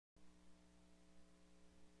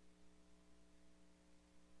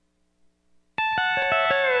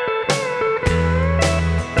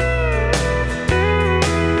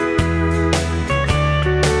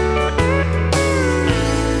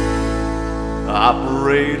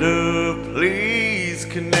Operator, please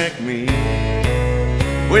connect me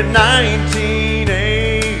with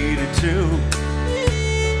 1982.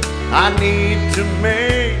 I need to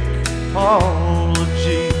make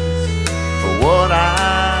apologies for what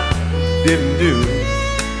I didn't do.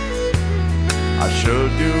 I sure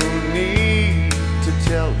do need to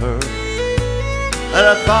tell her that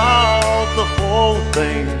I thought the whole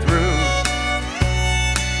thing through,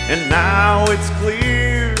 and now it's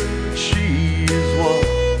clear that she is what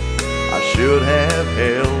I should have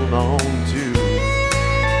held on to.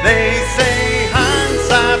 They say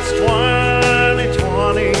hindsight's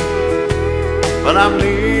 20/20, but I'm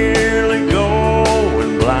nearly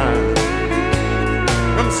going blind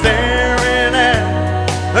from staring at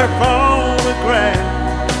her photograph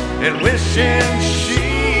and wishing she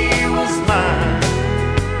was mine.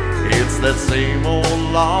 It's that same old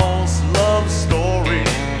lost love story.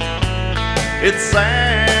 It's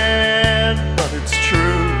sad, but it's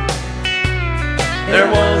true. There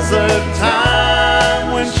was a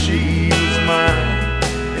time when she was mine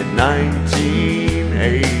in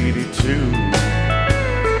 1982.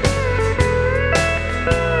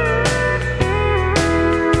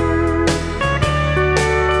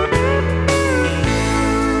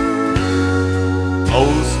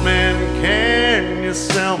 Postman, can you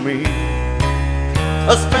sell me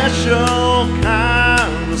a special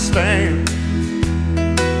kind of stamp?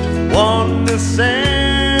 One to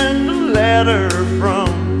send a letter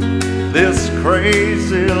from this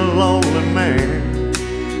crazy lonely man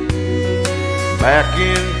back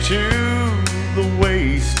into the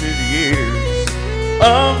wasted years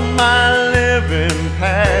of my living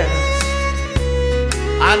past.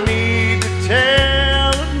 I need to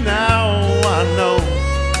tell her now I know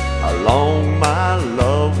how long my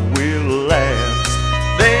love will last.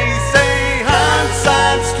 They say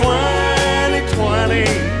hindsight's 20/20,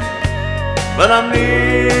 but I'm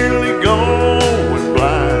nearly going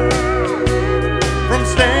blind from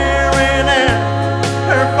staring at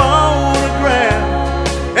her photograph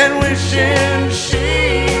and wishing she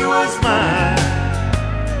was mine.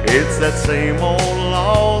 It's that same old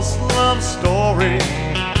lost love story.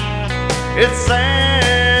 It's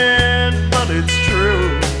sad, but it's true.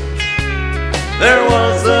 There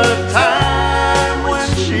was a time when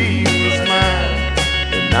she was mine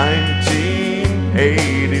in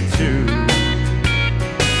 1982.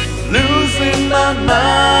 Losing my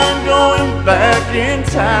mind, going back in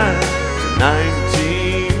time to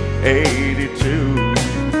 1980.